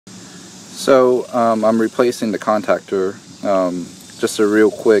So I'm replacing the contactor. Just a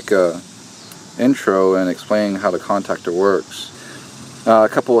real quick intro and explaining how the contactor works. A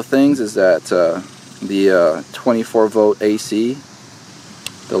couple of things is that the 24 volt AC,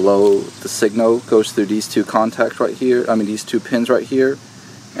 the signal goes through these two contacts right here, these two pins right here,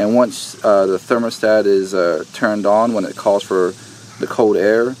 and once the thermostat is turned on, when it calls for the cold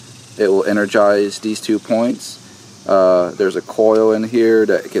air, it will energize these 2 points. There's a coil in here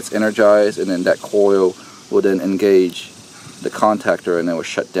that gets energized, and then that coil will then engage the contactor and it will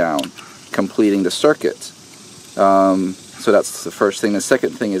shut down, completing the circuit. So that's the first thing. The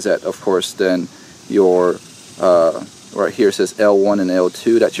second thing is that, of course, then your right here says L1 and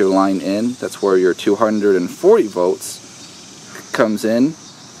L2, that's your line in. That's where your 240 volts comes in.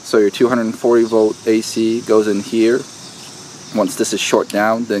 So your 240 volt AC goes in here. Once this is short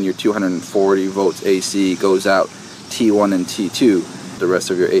down, then your 240 volts AC goes out T1 and T2, the rest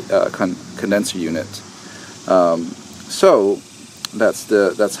of your condenser unit. So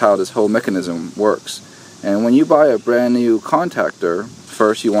that's how this whole mechanism works. And when you buy a brand new contactor,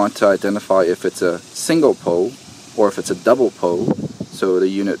 first you want to identify if it's a single pole or if it's a double pole. So the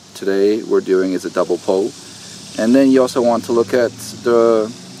unit today we're doing is a double pole. And then you also want to look at the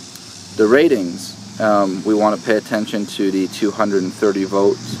ratings. We want to pay attention to the 230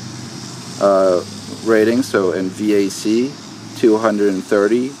 volt rating, so in VAC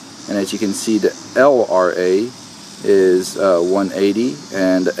 230, and as you can see the LRA is 180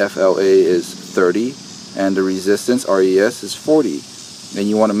 and the FLA is 30 and the resistance RES is 40, and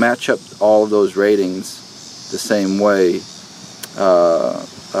you want to match up all of those ratings the same way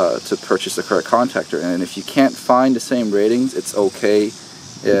to purchase the correct contactor. And if you can't find the same ratings, it's okay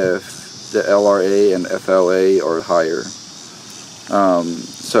if the LRA and FLA are higher.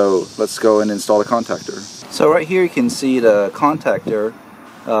 So let's go and install the contactor. So right here you can see the contactor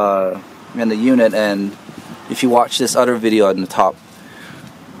in the unit, and if you watch this other video in the top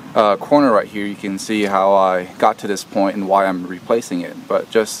corner right here, you can see how I got to this point and why I'm replacing it. But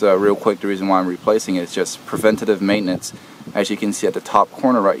just real quick, the reason why I'm replacing it is just preventative maintenance. As you can see at the top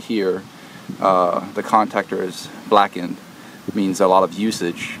corner right here, the contactor is blackened, means a lot of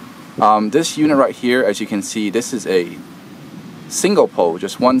usage. This unit right here, as you can see, this is a single pole,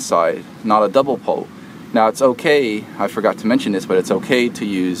 just one side, not a double pole. Now it's okay, I forgot to mention this, but it's okay to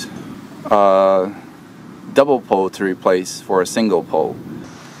use double pole to replace for a single pole.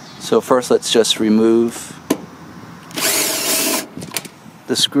 So first let's just remove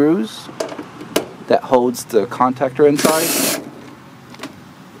the screws that holds the contactor inside.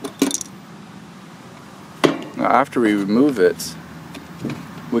 Now after we remove it,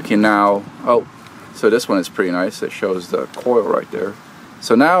 we can now, so this one is pretty nice. It shows the coil right there.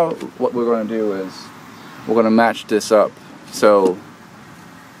 So now what we're going to do is we're going to match this up. So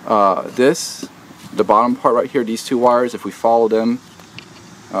the bottom part right here, these two wires, if we follow them,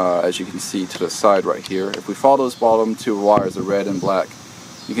 as you can see to the side right here, if we follow those bottom two wires, the red and black,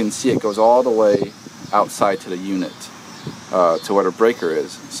 you can see it goes all the way outside to the unit, to where the breaker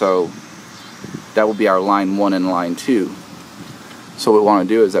is. So that will be our line 1 and line 2. So what we want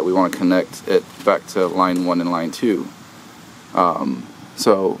to do is that we want to connect it back to line 1 and line 2. And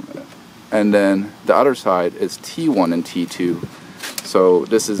then the other side is T1 and T2. So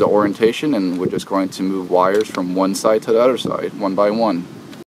this is the orientation, and we're just going to move wires from one side to the other side, one by one.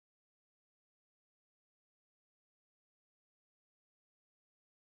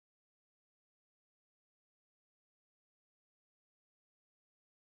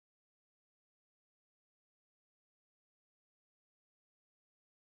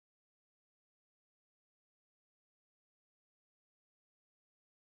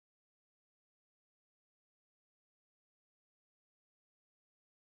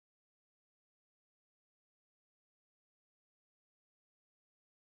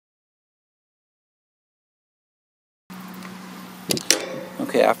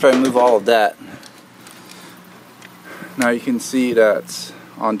 Okay, after I move all of that, now you can see that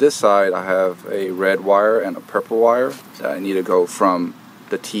on this side I have a red wire and a purple wire that I need to go from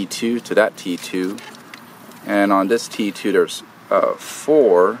the T2 to that T2. And on this T2 there's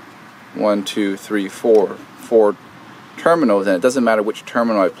four terminals, and it doesn't matter which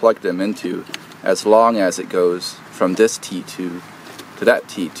terminal I plug them into as long as it goes from this T2 to that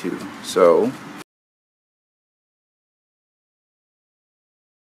T2. So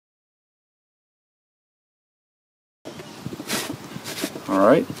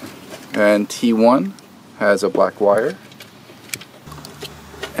alright, and T1 has a black wire,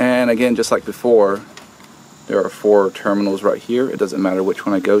 and again, just like before, there are 4 terminals right here. It doesn't matter which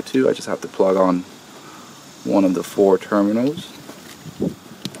one I go to, I just have to plug on one of the 4 terminals.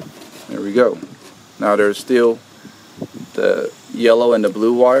 There There we go. Now there's still the yellow and the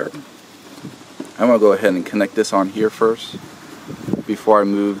blue wire. I'm going to go ahead and connect this on here first before I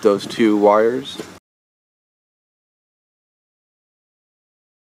move those two wires.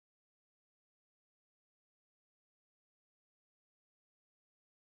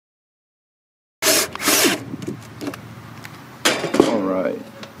 Alright,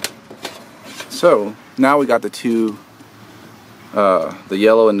 so now we got the two, the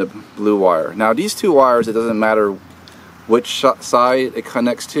yellow and the blue wire. Now these two wires, it doesn't matter which side it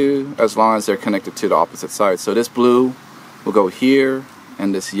connects to, as long as they're connected to the opposite side. So this blue will go here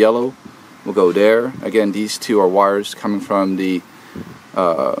and this yellow will go there. Again, these two are wires coming from the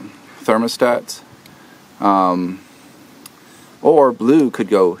thermostat, or blue could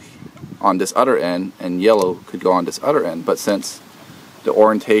go on this other end and yellow could go on this other end. But since the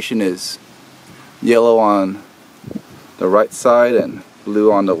orientation is yellow on the right side and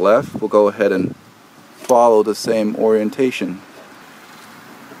blue on the left, we'll go ahead and follow the same orientation.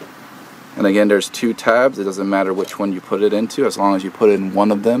 And again, there's two tabs. It doesn't matter which one you put it into, as long as you put it in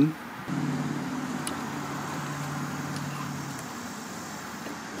one of them.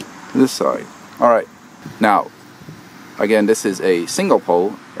 This side. Alright, now again, this is a single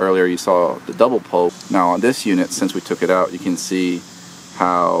pole. Earlier you saw the double pole. Now on this unit, since we took it out, you can see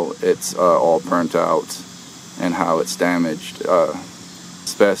how it's all burnt out and how it's damaged.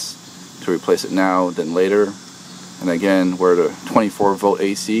 It's best to replace it now than later. And again, where the 24 volt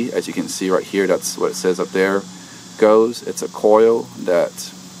AC, as you can see right here, that's what it says up there, goes. It's a coil that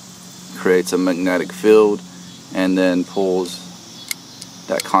creates a magnetic field and then pulls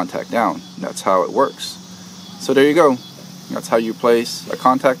that contact down. That's how it works. So there you go. That's how you place a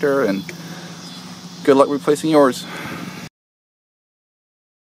contactor, and good luck replacing yours.